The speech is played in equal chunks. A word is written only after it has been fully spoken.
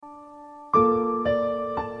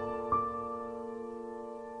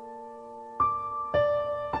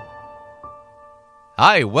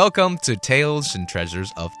Hi, welcome to Tales and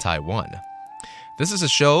Treasures of Taiwan. This is a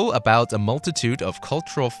show about a multitude of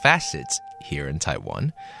cultural facets here in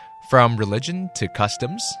Taiwan, from religion to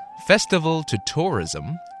customs, festival to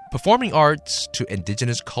tourism, performing arts to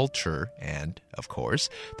indigenous culture, and, of course,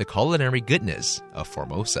 the culinary goodness of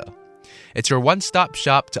Formosa. It's your one-stop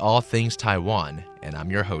shop to all things Taiwan, and I'm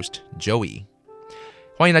your host, Joey.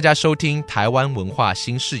 欢迎大家收听台湾文化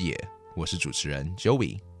新视野，我是主持人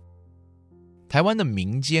Joey。台湾的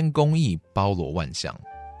民间工艺包罗万象，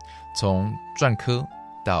从篆刻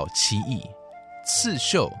到漆艺，刺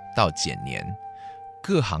绣到剪年，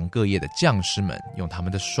各行各业的匠师们用他们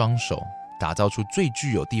的双手打造出最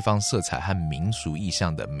具有地方色彩和民俗意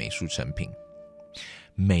象的美术成品。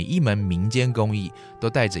每一门民间工艺都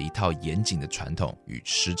带着一套严谨的传统与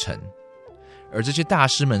师承，而这些大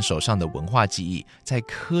师们手上的文化技艺，在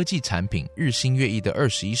科技产品日新月异的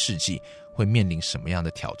21世纪会面临什么样的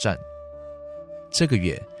挑战？这个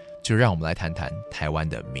月就让我们来谈谈台湾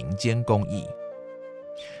的民间工艺。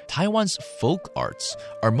Taiwan's folk arts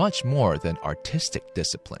are much more than artistic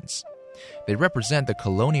disciplines. They represent the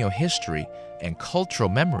colonial history and cultural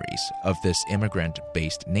memories of this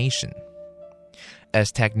immigrant-based nation.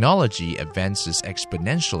 As technology advances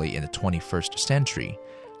exponentially in the 21st century,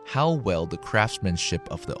 how will the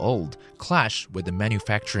craftsmanship of the old clash with the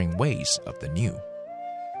manufacturing ways of the new?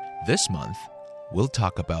 This month, we'll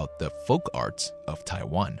talk about the folk arts of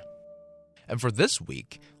Taiwan. And for this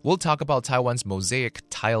week, we'll talk about Taiwan's mosaic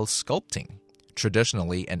tile sculpting,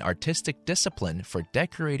 traditionally an artistic discipline for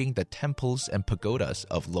decorating the temples and pagodas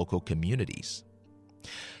of local communities.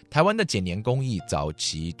 台湾的剪年工艺早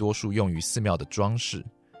期多数用于寺庙的装饰，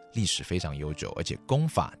历史非常悠久，而且工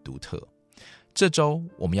法独特。这周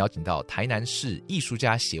我们邀请到台南市艺术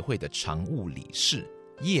家协会的常务理事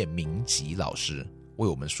叶明吉老师，为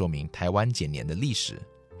我们说明台湾剪年的历史、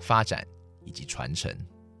发展以及传承。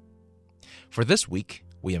For this week,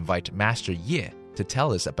 we invite Master Ye to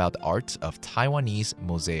tell us about the art of Taiwanese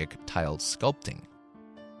mosaic tile sculpting.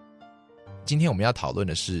 今天我们要讨论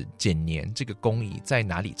的是剪年这个工艺在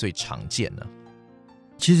哪里最常见呢？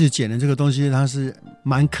其实剪年这个东西它是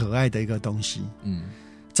蛮可爱的一个东西。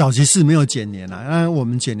早期是没有剪年啦，那我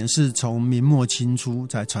们剪年是从明末清初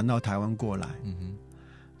才传到台湾过来。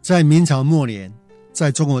在明朝末年，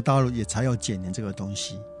在中国大陆也才有剪年这个东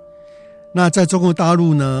西。那在中国大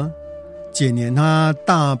陆呢，剪年它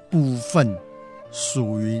大部分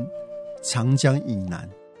属于长江以南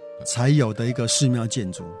才有的一个寺庙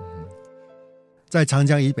建筑。在长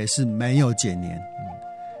江以北是没有剪年。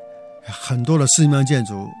很多的寺庙建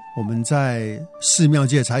筑，我们在寺庙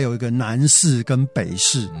界才有一个南式跟北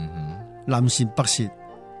式，南式北式。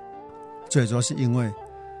最主要是因为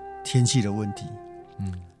天气的问题，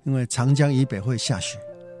因为长江以北会下雪，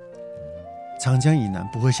长江以南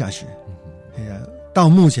不会下雪，到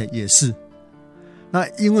目前也是。那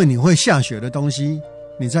因为你会下雪的东西，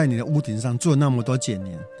你在你的屋顶上做那么多剪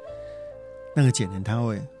年，那个剪年它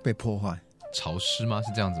会被破坏。潮湿吗？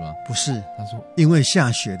是这样子吗？不是，他说因为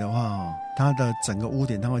下雪的话，它的整个屋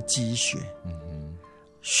顶它会积雪，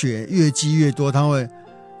雪越积越多，它会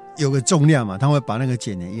有个重量嘛，它会把那个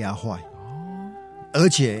剪年压坏。而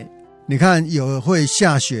且你看有会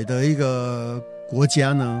下雪的一个国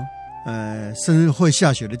家呢，甚至会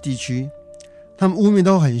下雪的地区，他们屋面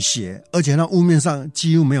都很斜，而且那屋面上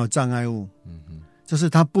几乎没有障碍物，就是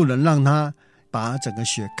它不能让它把整个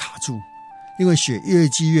雪卡住。因为雪越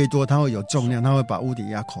积越多，它会有重量，它会把屋顶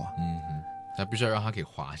压垮。它必须要让它可以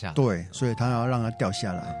滑下来。对，所以它要让它掉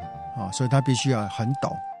下来，所以它必须要很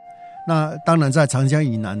陡。那当然，在长江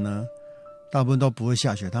以南呢，大部分都不会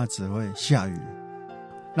下雪，它只会下雨。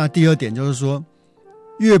那第二点就是说，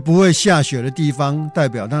越不会下雪的地方，代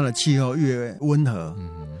表它的气候越温和。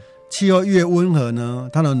气候越温和呢，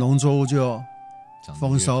它的农作物就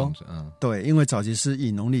丰收。对，因为早期是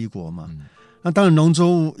以农立国嘛。那当然，农作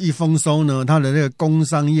物一丰收呢，它的那个工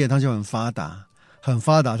商业它就很发达，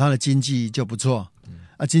它的经济就不错。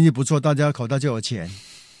经济不错，大家口袋就有钱。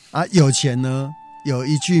有钱呢，有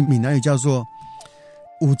一句闽南语叫做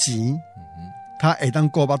“有钱”，他会当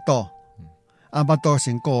顾巴肚，巴肚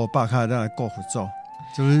先顾饱，再来顾佛祖，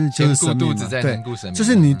就是神明嘛。对，就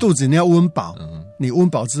是你肚子你要温饱，你温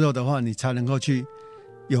饱之后的话，你才能够去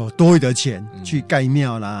有多余的钱去盖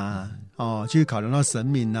庙啦。去考量到神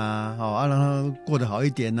明啊，让他过得好一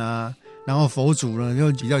点啊，然后佛祖呢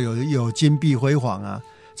就比较有金碧辉煌啊，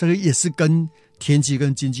这个也是跟天气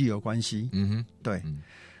跟经济有关系。对，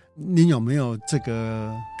你有没有这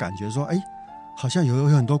个感觉说，好像有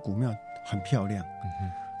很多古庙很漂亮，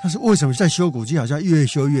但是为什么在修古迹好像越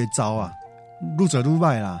修越糟啊？路者路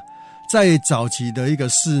败啦。在早期的一个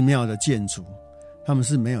寺庙的建筑，他们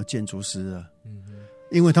是没有建筑师的，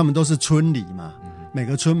因为他们都是村里嘛，每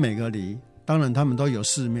个村每个里，当然他们都有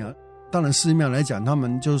寺庙。当然寺庙来讲，他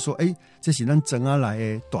们就是说，这是咱整来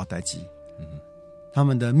的大代志，他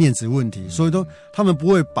们的面子问题，所以说他们不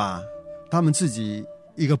会把他们自己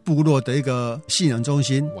一个部落的一个信仰中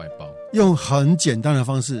心外包，用很简单的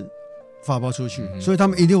方式发包出去，所以他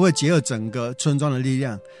们一定会结合整个村庄的力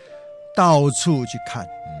量，到处去看，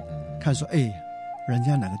看说，人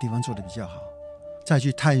家哪个地方做的比较好，再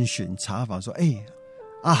去探寻查访说，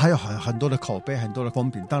还有很多的口碑，很多的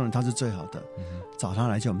风评，当然他是最好的，找他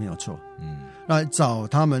来就没有错。那找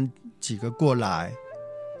他们几个过来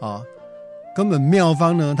啊，根本庙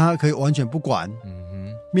方呢，他可以完全不管，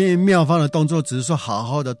庙方的动作只是说好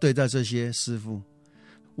好的对待这些师傅。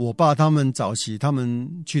我爸他们早期他们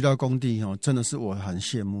去到工地真的是我很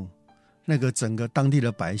羡慕，那个整个当地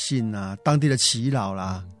的百姓啊，当地的耆老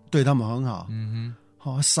啦，对他们很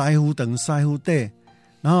好，师傅等师傅对，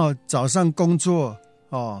然后早上工作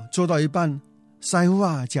做到一半，师傅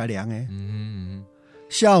啊吃凉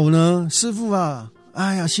下午呢，师傅啊，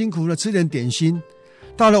哎呀辛苦了，吃点点心。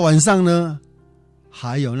到了晚上呢，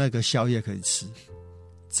还有那个宵夜可以吃。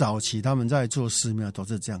早期他们在做寺庙都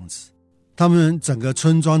是这样子，他们整个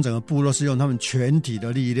村庄、整个部落是用他们全体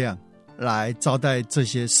的力量来招待这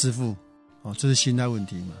些师傅，这是心态问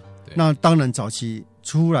题嘛。那当然，早期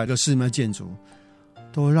出来的寺庙建筑，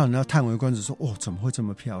都会让人家叹为观止，说怎么会这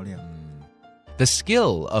么漂亮？The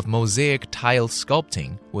skill of mosaic tile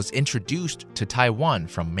sculpting was introduced to Taiwan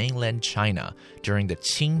from mainland China during the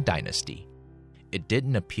Qing dynasty. It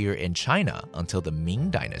didn't appear in China until the Ming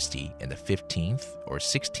dynasty in the 15th or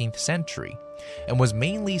 16th century, and was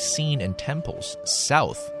mainly seen in temples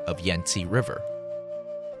south of Yangtze River.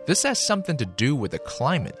 This has something to do with the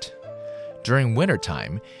climate. During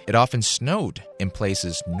wintertime, it often snowed in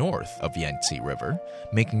places north of Yangtze River,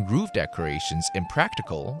 making roof decorations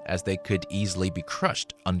impractical as they could easily be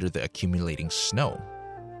crushed under the accumulating snow.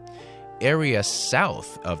 Areas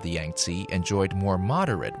south of the Yangtze enjoyed more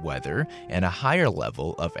moderate weather and a higher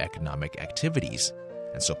level of economic activities,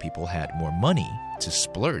 and so people had more money to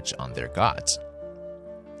splurge on their gods.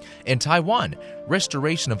 In Taiwan,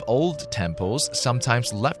 restoration of old temples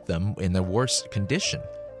sometimes left them in a worse condition.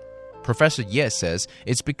 Professor Ye says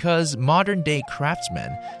it's because modern-day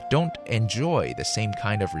craftsmen don't enjoy the same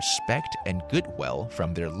kind of respect and goodwill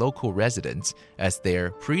from their local residents as their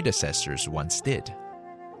predecessors once did.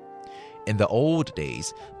 In the old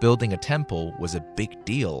days, building a temple was a big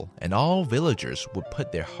deal, and all villagers would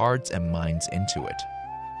put their hearts and minds into it.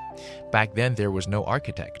 Back then, there was no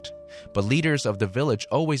architect, but leaders of the village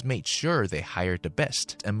always made sure they hired the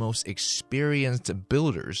best and most experienced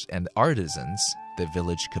builders and artisans the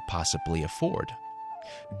village could possibly afford.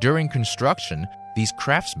 During construction, these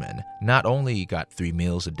craftsmen not only got 3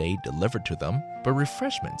 meals a day delivered to them, but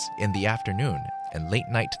refreshments in the afternoon and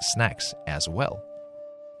late-night snacks as well.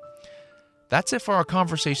 That's it for our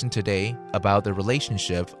conversation today about the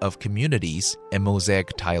relationship of communities and mosaic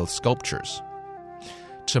tile sculptures.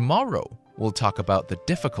 Tomorrow, we'll talk about the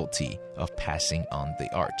difficulty of passing on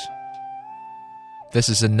the art. This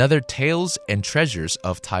is another Tales and Treasures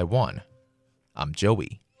of Taiwan. I'm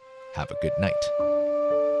Joey. Have a good night.